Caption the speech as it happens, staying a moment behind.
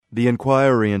The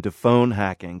inquiry into phone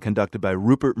hacking conducted by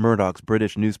Rupert Murdoch's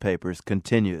British newspapers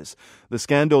continues. The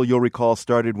scandal, you'll recall,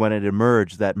 started when it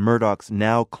emerged that Murdoch's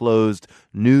now-closed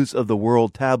News of the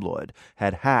World tabloid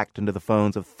had hacked into the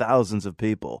phones of thousands of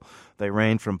people. They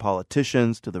ranged from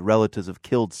politicians to the relatives of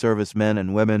killed servicemen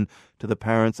and women to the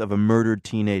parents of a murdered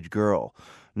teenage girl.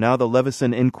 Now the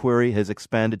Leveson inquiry has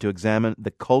expanded to examine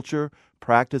the culture,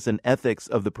 practice, and ethics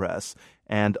of the press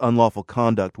and unlawful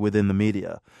conduct within the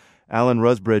media. Alan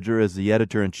Rusbridger is the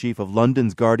editor-in-chief of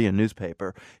London's Guardian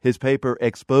newspaper. His paper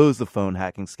exposed the phone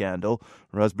hacking scandal.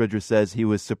 Rusbridger says he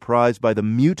was surprised by the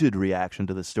muted reaction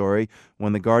to the story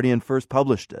when the Guardian first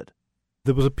published it.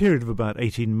 There was a period of about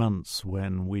 18 months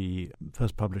when we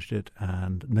first published it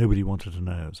and nobody wanted to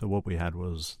know. So what we had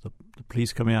was the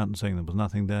police coming out and saying there was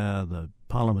nothing there. The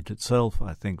Parliament itself,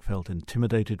 I think, felt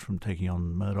intimidated from taking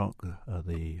on Murdoch.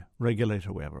 The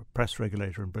regulator, we have a press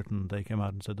regulator in Britain, they came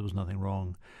out and said there was nothing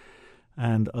wrong.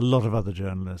 And a lot of other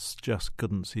journalists just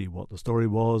couldn't see what the story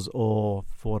was or,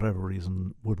 for whatever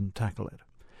reason, wouldn't tackle it.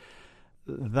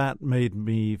 That made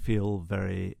me feel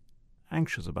very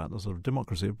anxious about the sort of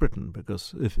democracy of Britain,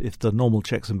 because if the normal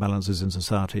checks and balances in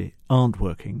society aren't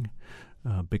working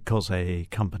because a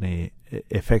company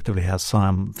effectively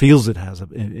feels it has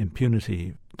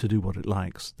impunity to do what it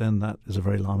likes, then that is a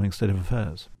very alarming state of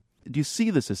affairs. Do you see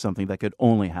this as something that could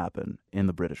only happen in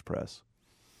the British press?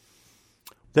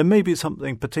 There may be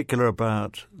something particular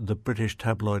about the British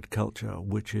tabloid culture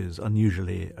which is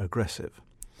unusually aggressive.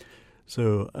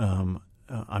 So,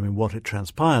 what it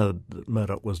transpired that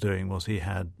Murdoch was doing was he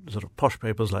had sort of posh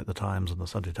papers like the Times and the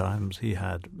Sunday Times. He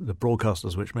had the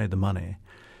broadcasters which made the money.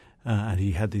 And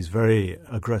he had these very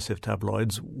aggressive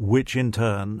tabloids, which in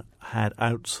turn had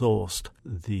outsourced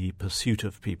the pursuit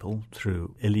of people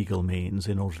through illegal means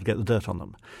in order to get the dirt on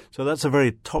them. So that's a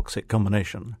very toxic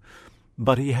combination.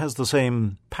 But he has the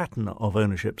same pattern of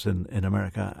ownerships in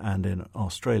America and in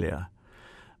Australia.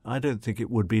 I don't think it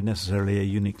would be necessarily a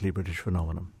uniquely British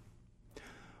phenomenon.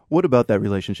 What about that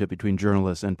relationship between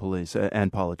journalists and police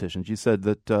and politicians? You said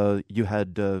that you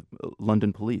had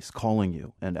London police calling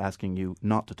you and asking you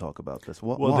not to talk about this.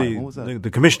 Why? What was that?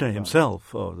 The commissioner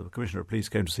himself, or the commissioner of police,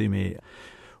 came to see me.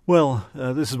 Well,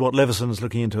 this is what Leveson is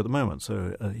looking into at the moment.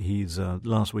 So he's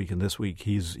last week and this week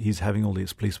he's having all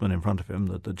these policemen in front of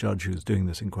him, the judge who's doing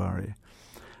this inquiry,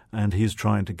 and he's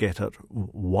trying to get at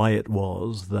why it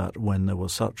was that when there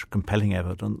was such compelling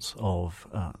evidence of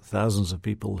thousands of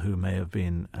people who may have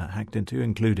been hacked into,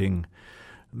 including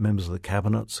members of the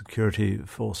cabinet, security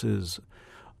forces,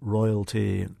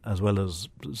 royalty, as well as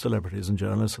celebrities and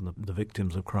journalists and the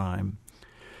victims of crime,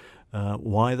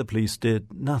 why the police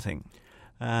did nothing.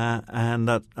 And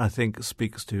that, I think,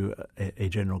 speaks to a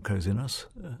general coziness.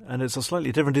 And it's a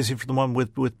slightly different issue from the one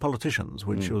with politicians,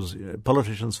 which was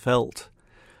politicians felt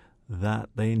that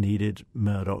they needed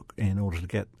Murdoch in order to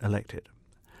get elected.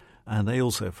 And they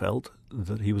also felt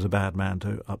that he was a bad man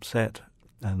to upset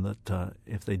and that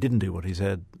if they didn't do what he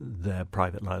said, their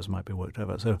private lives might be worked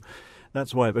over. So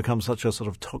that's why it becomes such a sort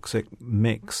of toxic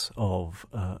mix of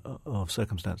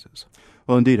circumstances.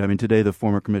 Well, indeed. I mean, today the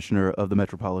former commissioner of the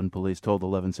Metropolitan Police told the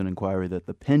Leveson inquiry that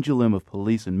the pendulum of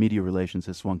police and media relations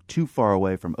has swung too far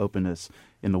away from openness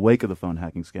in the wake of the phone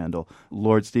hacking scandal.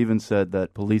 Lord Stevens said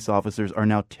that police officers are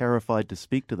now terrified to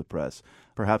speak to the press,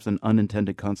 perhaps an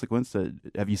unintended consequence.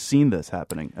 Have you seen this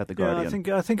happening at The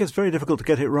Guardian? I think it's very difficult to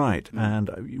get it right, and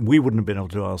we wouldn't have been able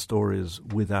to do our stories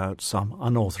without some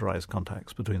unauthorized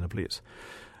contacts between the police.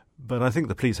 But I think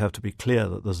the police have to be clear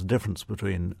that there's a difference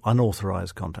between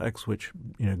unauthorized contacts, which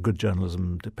good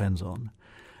journalism depends on,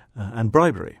 and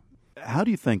bribery. How do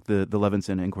you think the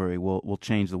Leveson inquiry will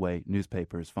change the way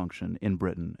newspapers function in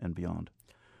Britain and beyond?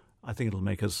 I think it'll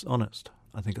make us honest.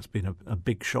 I think it's been a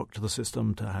big shock to the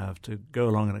system to have to go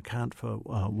along and account for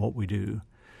what we do.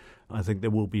 I think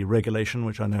there will be regulation,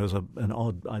 which I know is an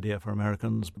odd idea for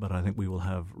Americans, but I think we will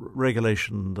have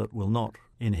regulation that will not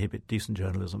inhibit decent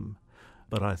journalism.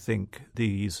 But I think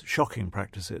these shocking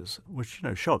practices, which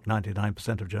shock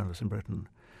 99% of journalists in Britain,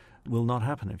 will not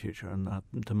happen in future. And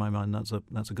to my mind, that's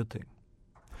a good thing.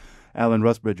 Alan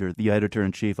Rusbridger, the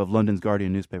editor-in-chief of London's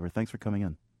Guardian newspaper, thanks for coming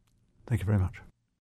in. Thank you very much.